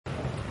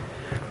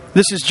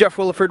This is Jeff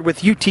Williford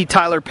with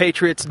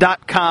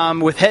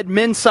UTTylerPatriots.com with head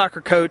men's soccer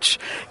coach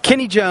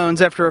Kenny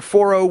Jones after a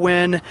 4-0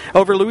 win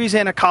over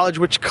Louisiana College,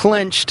 which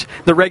clinched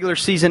the regular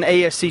season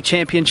ASC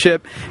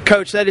Championship.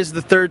 Coach, that is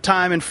the third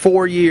time in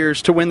 4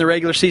 years to win the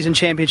regular season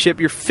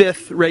championship, your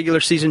fifth regular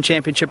season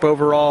championship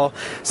overall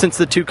since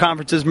the two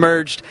conferences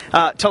merged.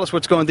 Tell us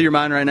what's going through your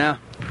mind right now.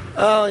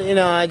 Oh,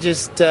 I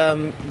just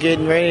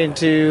getting ready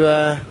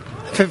to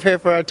prepare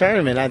for our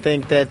tournament. I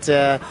think that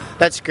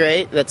that's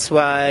great. That's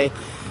why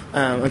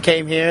I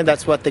came here.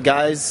 That's what the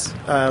guys,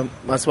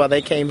 that's why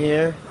they came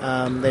here.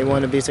 They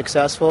want to be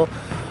successful.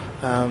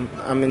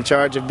 I'm in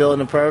charge of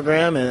building a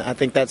program, and I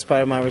think that's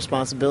part of my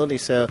responsibility.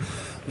 So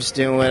I'm just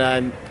doing what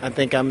I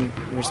think I'm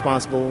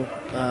responsible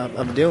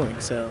of doing.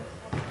 So.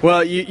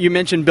 Well, you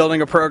mentioned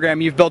building a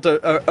program. You've built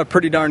a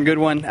pretty darn good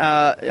one.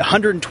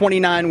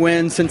 129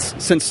 wins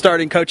since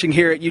starting coaching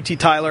here at UT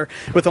Tyler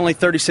with only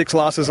 36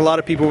 losses. A lot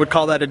of people would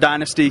call that a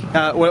dynasty.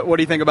 What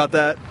do you think about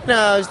that?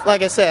 No,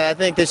 like I said, I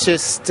think it's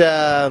just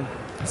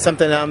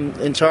something I'm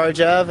in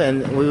charge of,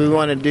 and we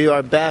want to do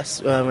our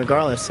best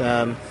regardless.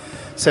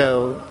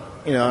 So,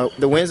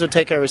 the wins will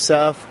take care of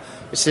itself.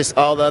 It's just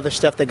all the other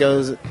stuff that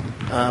goes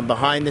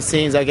behind the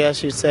scenes, I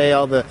guess you'd say,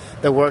 all the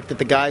work that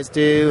the guys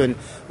do and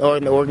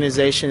the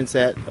organizations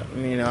that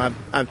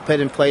I've put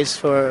in place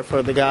for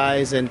the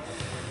guys, and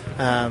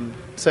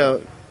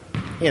so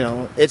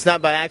it's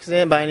not by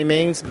accident by any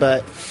means,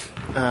 but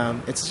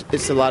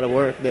it's a lot of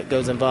work that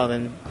goes involved,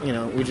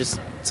 and we just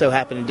so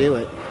happen to do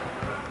it.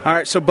 All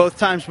right, so both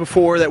times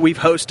before that we've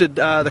hosted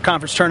the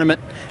conference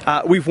tournament,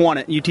 we've won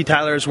it. UT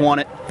Tyler has won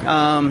it.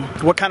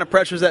 What kind of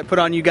pressure does that put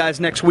on you guys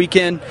next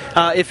weekend,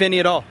 if any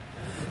at all?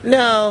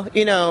 No,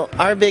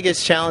 our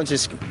biggest challenge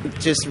is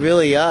just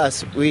really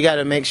us. We got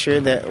to make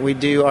sure that we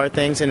do our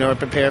things and are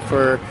prepared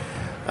for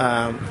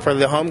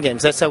the home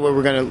games. That's how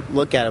we're going to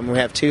look at them. We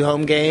have 2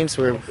 home games.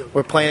 We're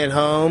playing at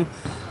home.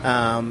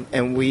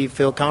 And we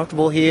feel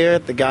comfortable here.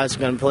 The guys are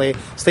going to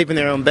sleep in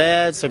their own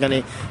beds. They're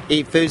going to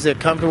eat foods they're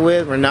comfortable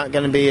with. We're not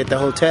going to be at the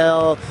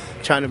hotel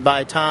trying to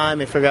buy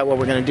time and figure out what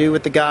we're going to do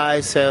with the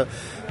guys. So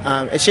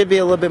it should be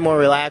a little bit more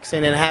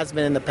relaxing, and it has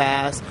been in the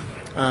past.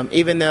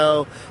 Even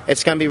though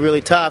it's going to be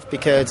really tough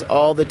because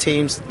all the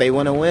teams, they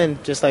want to win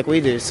just like we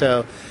do.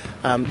 So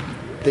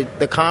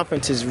the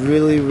conference is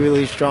really,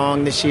 really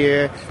strong this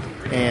year,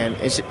 and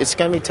it's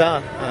going to be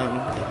tough.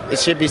 It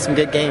should be some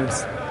good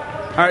games.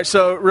 All right,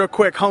 so real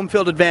quick, home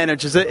field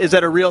advantage, is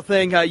that a real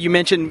thing? You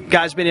mentioned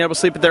guys being able to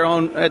sleep at their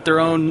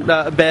own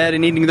bed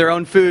and eating their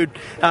own food.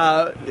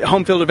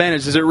 Home field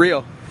advantage, is it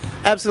real?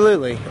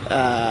 Absolutely.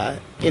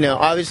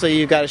 Obviously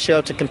you've got to show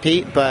up to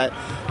compete, but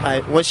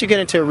once you get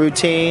into a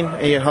routine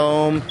and you're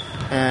home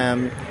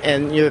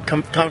and you're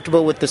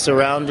comfortable with the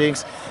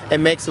surroundings, it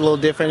makes it a little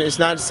different. It's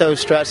not so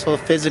stressful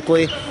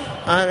physically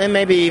and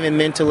maybe even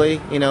mentally.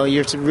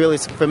 You're really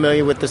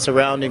familiar with the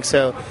surroundings.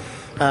 So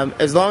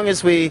as long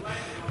as we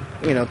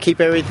keep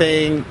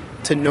everything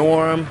to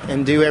norm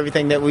and do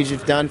everything that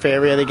we've done for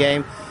every other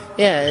game,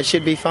 yeah, it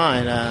should be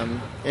fine.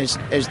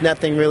 There's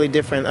nothing really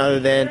different other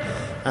than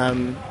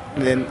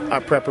our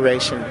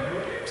preparation.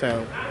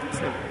 So.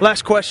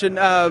 Last question.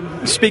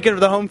 Speaking of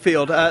the home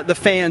field, the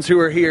fans who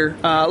are here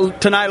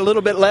tonight, a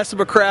little bit less of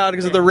a crowd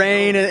because of the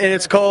rain and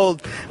it's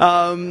cold.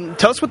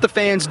 Tell us what the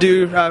fans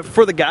do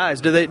for the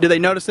guys. Do they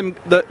notice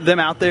them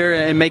out there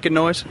and making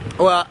noise?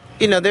 Well,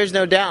 there's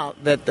no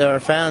doubt that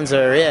our fans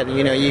are it.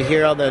 You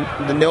hear all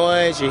the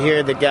noise, you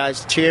hear the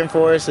guys cheering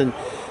for us, and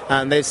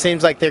it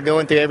seems like they're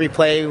going through every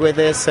play with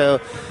us.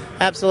 So,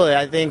 absolutely,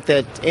 I think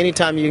that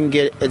anytime you can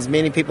get as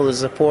many people to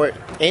support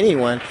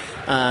anyone,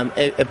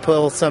 it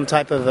pulls some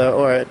type of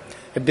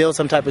it builds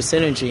some type of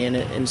synergy, and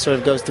it sort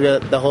of goes through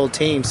the whole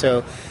team.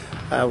 So,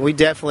 we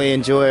definitely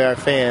enjoy our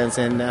fans,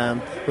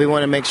 and we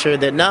want to make sure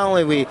that not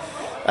only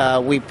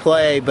we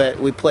play, but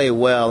we play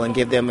well and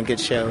give them a good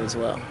show as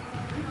well.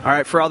 All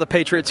right, for all the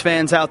Patriots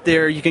fans out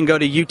there, you can go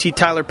to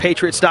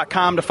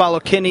UTTylerPatriots.com to follow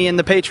Kenny and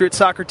the Patriots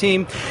soccer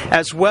team,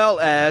 as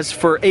well as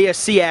for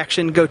ASC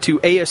action, go to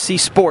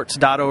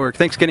ASCSports.org.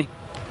 Thanks, Kenny.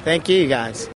 Thank you, guys.